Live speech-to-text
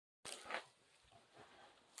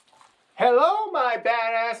Hello, my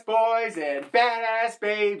badass boys and badass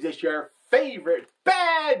babes. It's your favorite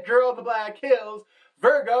bad girl of the Black Hills,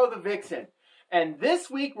 Virgo the Vixen. And this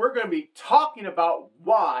week we're going to be talking about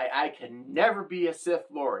why I can never be a Sith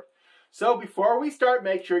Lord. So before we start,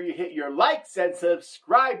 make sure you hit your likes and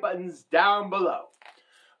subscribe buttons down below.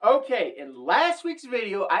 Okay, in last week's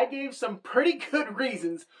video, I gave some pretty good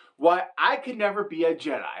reasons why I could never be a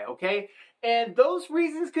Jedi, okay? And those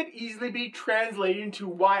reasons could easily be translated into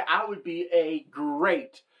why I would be a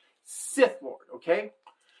great Sith Lord, okay?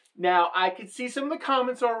 Now, I could see some of the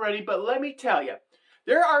comments already, but let me tell you,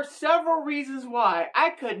 there are several reasons why I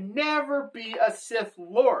could never be a Sith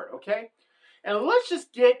Lord, okay? And let's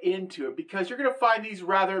just get into it, because you're going to find these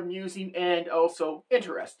rather amusing and also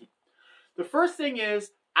interesting. The first thing is,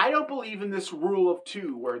 I don't believe in this rule of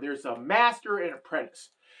two, where there's a master and apprentice.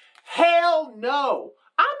 Hell no!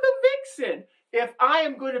 I'm the Vixen. If I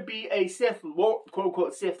am going to be a Sith Lord,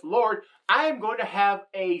 quote-unquote Sith Lord, I am going to have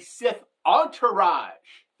a Sith entourage.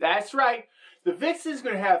 That's right. The Vixen is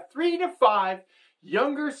going to have 3 to 5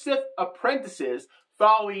 younger Sith apprentices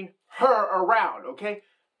following her around, okay?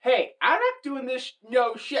 Hey, I'm not doing this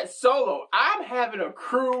shit solo. I'm having a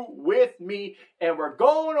crew with me, and we're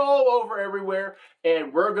going all over everywhere,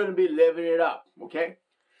 and we're going to be living it up, okay?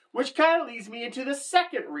 Which kind of leads me into the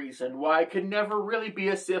second reason why I could never really be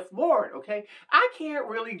a Sith Lord, okay? I can't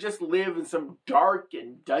really just live in some dark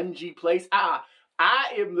and dungy place. I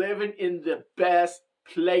am living in the best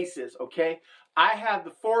places, okay? I have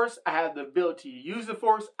the Force. I have the ability to use the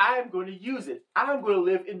Force. I am going to use it. I'm going to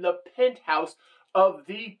live in the penthouse of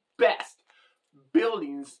the best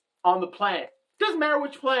buildings on the planet. Doesn't matter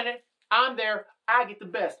which planet. I'm there. I get the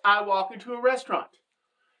best. I walk into a restaurant.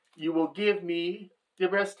 You will give me the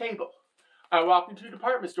best table. I walk into a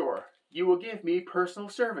department store. You will give me personal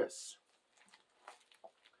service.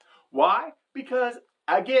 Why? Because,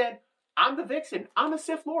 again, I'm the Vixen. I'm a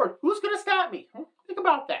Sith Lord. Who's going to stop me? Think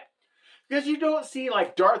about that. Because you don't see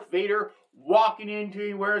like Darth Vader walking into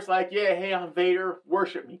you where it's like, yeah, hey, I'm Vader,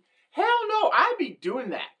 worship me. Hell no, I'd be doing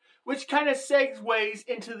that. Which kind of segues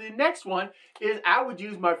into the next one, is I would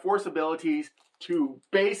use my Force abilities to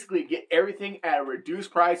basically get everything at a reduced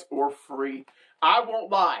price or free. I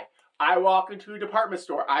won't lie. I walk into a department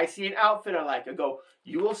store. I see an outfit I like. I go,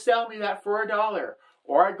 you will sell me that for $1.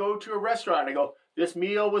 Or I go to a restaurant. I go, this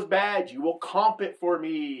meal was bad. You will comp it for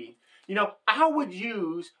me. You know, I would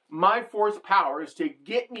use my Force powers to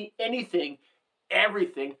get me anything,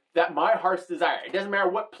 everything that my heart's desire. It doesn't matter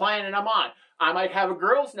what planet I'm on. I might have a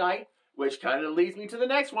girls' night, which kind of leads me to the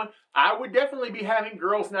next one. I would definitely be having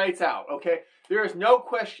girls' nights out, okay? There is no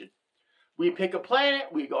question. We pick a planet,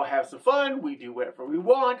 we go have some fun, we do whatever we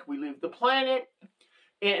want, we leave the planet.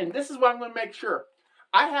 And this is what I'm going to make sure.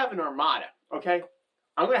 I have an armada, okay?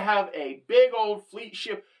 I'm going to have a big old fleet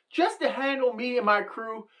ship just to handle me and my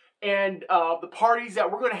crew and the parties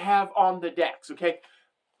that we're going to have on the decks, okay?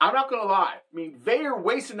 I'm not going to lie. I mean, Vader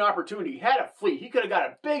wasted an opportunity. He had a fleet. He could have got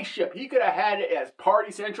a big ship. He could have had it as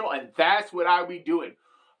party central, and that's what I would be doing.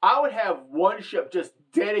 I would have one ship just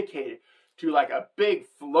dedicated to like a big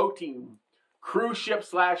floating cruise ship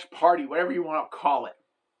 / party, whatever you want to call it.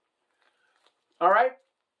 All right?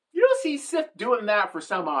 You don't see Sith doing that for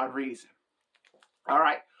some odd reason. All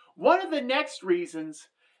right? One of the next reasons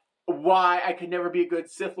why I could never be a good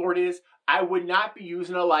Sith Lord is I would not be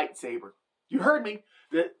using a lightsaber. You heard me.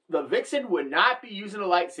 The Vixen would not be using a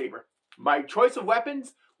lightsaber. My choice of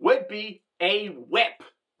weapons would be a whip.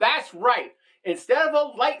 That's right. Instead of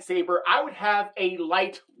a lightsaber, I would have a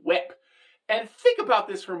light whip. And think about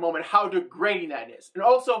this for a moment, how degrading that is. And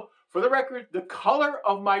also, for the record, the color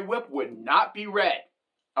of my whip would not be red.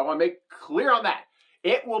 I want to make clear on that.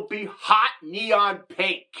 It will be hot neon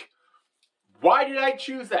pink. Why did I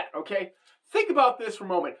choose that, okay? Think about this for a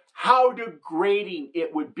moment, how degrading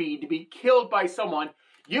it would be to be killed by someone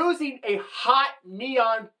using a hot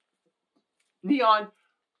neon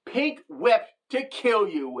pink whip to kill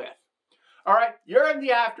you with. All right, you're in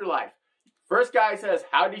the afterlife. First guy says,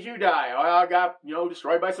 how did you die? Oh, I got,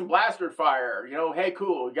 destroyed by some blaster fire. Hey,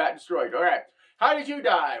 cool, you got destroyed. All right. How did you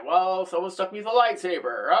die? Well, someone stuck me with a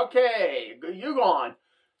lightsaber. Okay, you go on.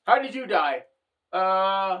 How did you die?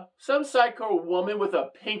 Some psycho woman with a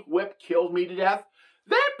pink whip killed me to death.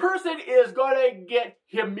 That person is going to get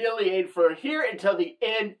humiliated for here until the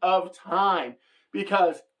end of time.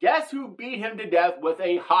 Because guess who beat him to death with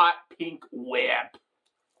a hot pink whip?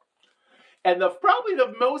 And probably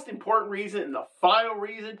the most important reason and the final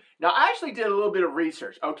reason. Now, I actually did a little bit of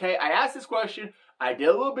research, okay? I asked this question. I did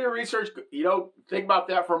a little bit of research. Think about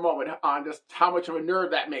that for a moment on just how much of a nerd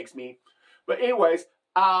that makes me. But anyways,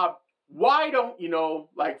 why don't,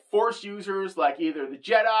 like Force users like either the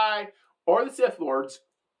Jedi or the Sith Lords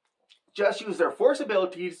just use their Force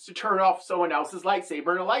abilities to turn off someone else's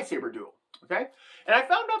lightsaber in a lightsaber duel. Okay? And I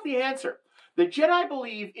found out the answer. The Jedi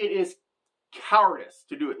believe it is cowardice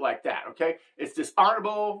to do it like that. Okay? It's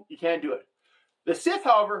dishonorable. You can't do it. The Sith,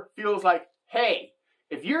 however, feels like, hey,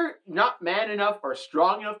 if you're not man enough or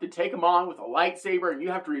strong enough to take them on with a lightsaber and you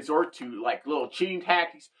have to resort to like little cheating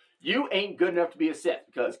tactics, you ain't good enough to be a Sith.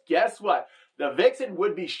 Because guess what? The Vixen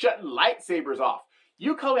would be shutting lightsabers off.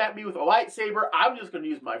 You come at me with a lightsaber, I'm just going to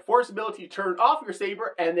use my Force ability to turn off your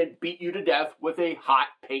saber and then beat you to death with a hot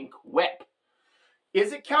pink whip.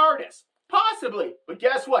 Is it cowardice? Possibly. But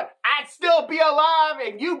guess what? I'd still be alive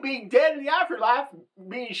and you being dead in the afterlife,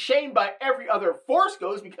 being shamed by every other Force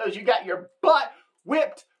ghost because you got your butt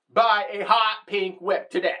whipped by a hot pink whip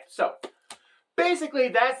to death. So, basically,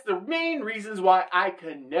 that's the main reasons why I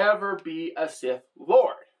can never be a Sith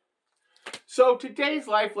Lord. So today's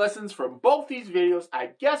life lessons from both these videos,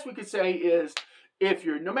 I guess we could say is,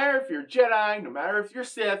 no matter if you're Jedi, no matter if you're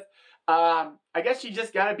Sith, I guess you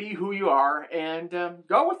just gotta be who you are and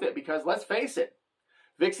go with it, because let's face it,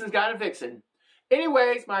 Vixen's got a Vixen.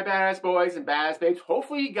 Anyways, my badass boys and badass babes,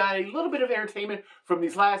 hopefully you got a little bit of entertainment from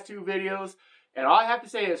these last two videos, and all I have to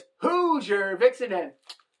say is, who's your Vixen, and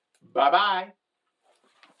bye-bye.